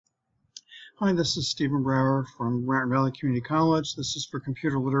Hi, this is Stephen Brower from Mountain Valley Community College. This is for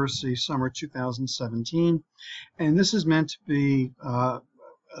Computer Literacy Summer 2017, and this is meant to be a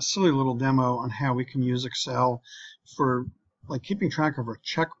silly little demo on how we can use Excel for like keeping track of our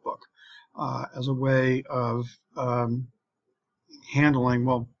checkbook as a way of handling,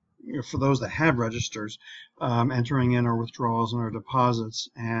 well, for those that have registers, entering in our withdrawals and our deposits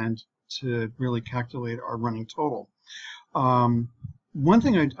and to really calculate our running total. One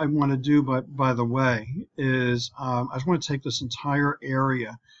thing I want to do, by the way, is I just want to take this entire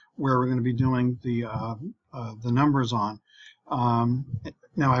area where we're going to be doing the numbers on.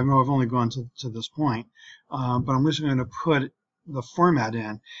 Now I know I've only gone to this point, but I'm just going to put the format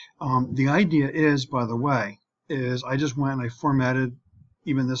in. The idea is, by the way, is I just went and I formatted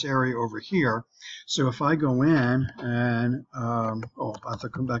even this area over here. So if I go in and I have to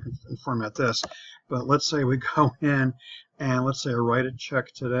come back and format this, but let's say we go in and let's say I write a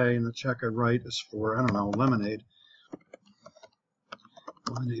check today, and the check I write is for, I don't know, lemonade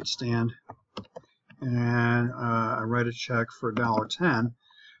stand, and I write a check for $1.10,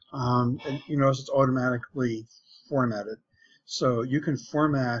 and you notice it's automatically formatted. So you can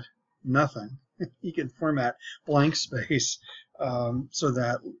format nothing. You can format blank space so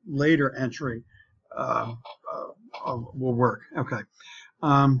that later entry will work. Okay.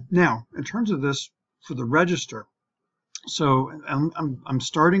 Now, in terms of this for the register, so I'm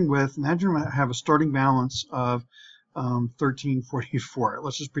starting with, imagine I have a starting balance of $13.44.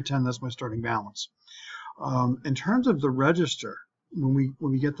 Let's just pretend that's my starting balance. In terms of the register, when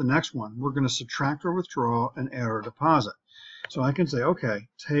we get the next one, we're going to subtract our withdrawal and add our deposit. So I can say, okay,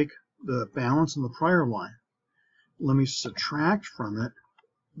 take the balance in the prior line. Let me subtract from it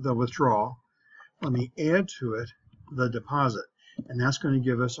the withdrawal. Let me add to it the deposit. And that's going to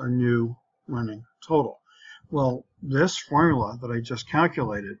give us our new running total. Well, this formula that I just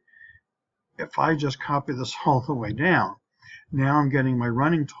calculated, if I just copy this all the way down, now I'm getting my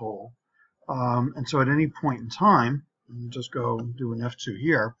running total. And so at any point in time, just go do an F2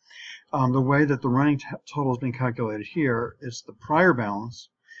 here, the way that the running total is being calculated here is the prior balance,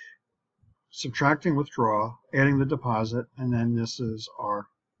 subtracting withdrawal, adding the deposit, and then this is our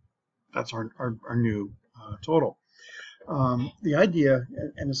new total. The idea,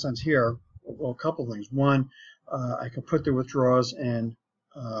 in a sense here, well, a couple things. One, I can put the withdrawals in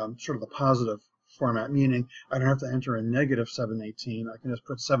sort of the positive format, meaning I don't have to enter a negative 718. I can just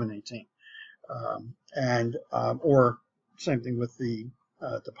put 718. Or same thing with the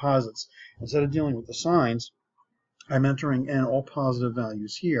deposits. Instead of dealing with the signs, I'm entering in all positive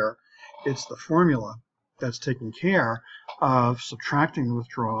values here. It's the formula that's taking care of subtracting the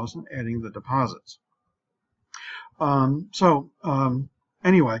withdrawals and adding the deposits.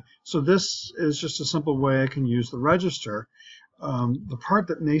 Anyway, so this is just a simple way I can use the register. The part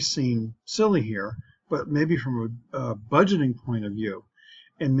that may seem silly here, but maybe from a budgeting point of view,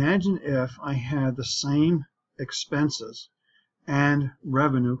 imagine if I had the same expenses and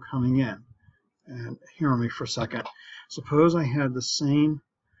revenue coming in. And hear me for a second. Suppose I had the same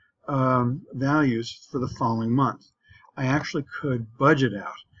values for the following month. I actually could budget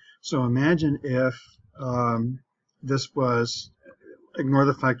out. So imagine if this was, ignore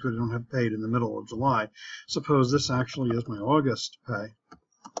the fact that I don't have paid in the middle of July. Suppose this actually is my August pay.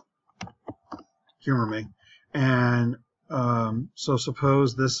 Humor me. And so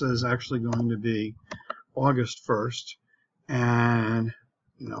suppose this is actually going to be August 1st and,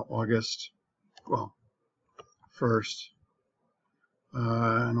 August, well, 1st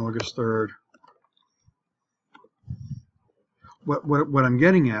and August 3rd. What I'm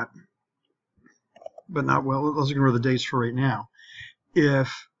getting at, but not, well, let's ignore the dates for right now.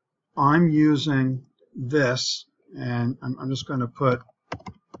 If I'm using this, and I'm just going to put,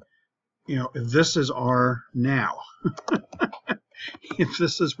 if this is our now, if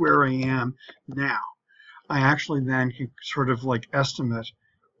this is where I am now, I actually then can sort of like estimate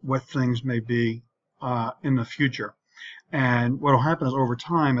what things may be in the future. And what will happen is over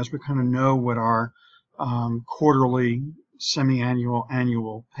time, as we kind of know what our quarterly, semi-annual,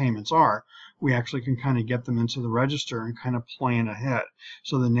 annual payments are, we actually can kind of get them into the register and kind of plan ahead.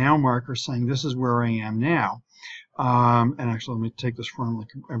 So the now marker is saying this is where I am now. And actually, let me take this formula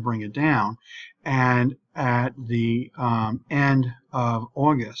and bring it down. And at the end of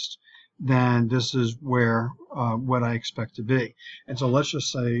August, then this is where what I expect to be. And so let's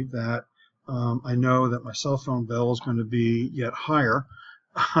just say that I know that my cell phone bill is going to be yet higher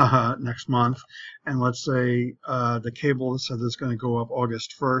next month, and let's say the cable said it's going to go up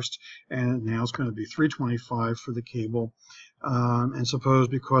August 1st, and now it's going to be $3.25 for the cable. And suppose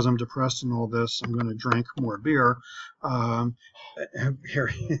because I'm depressed and all this, I'm going to drink more beer.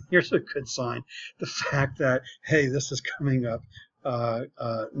 Here's a good sign: the fact that, hey, this is coming up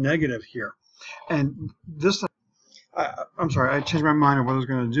negative here, and this. I'm sorry, I changed my mind on what I was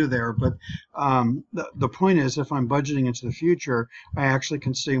going to do there, but the point is, if I'm budgeting into the future, I actually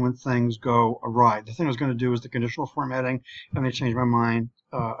can see when things go awry. The thing I was going to do is the conditional formatting, and I changed my mind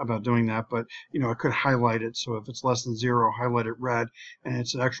about doing that, but I could highlight it, so if it's less than 0, highlight it red, and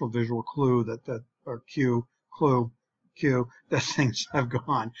it's an actual visual clue or cue that things have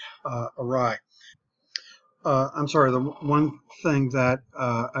gone awry. I'm sorry, the one thing that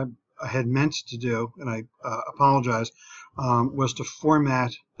I had meant to do, and I apologize, was to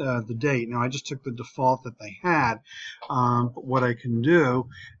format the date. Now, I just took the default that they had, but what I can do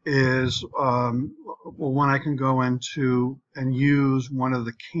is, when I can go into and use one of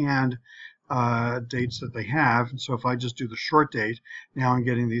the canned dates that they have. And so if I just do the short date, now I'm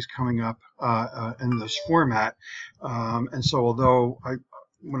getting these coming up in this format. And so although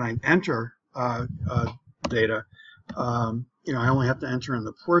when I enter data, I only have to enter in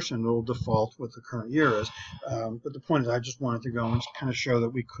the portion. It will default what the current year is. But the point is, I just wanted to go and kind of show that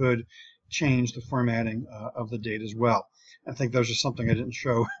we could change the formatting of the date as well. I think that was just something I didn't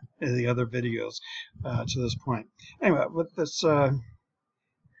show in the other videos to this point. Anyway, with this, I'll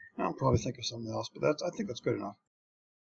probably think of something else, but I think that's good enough.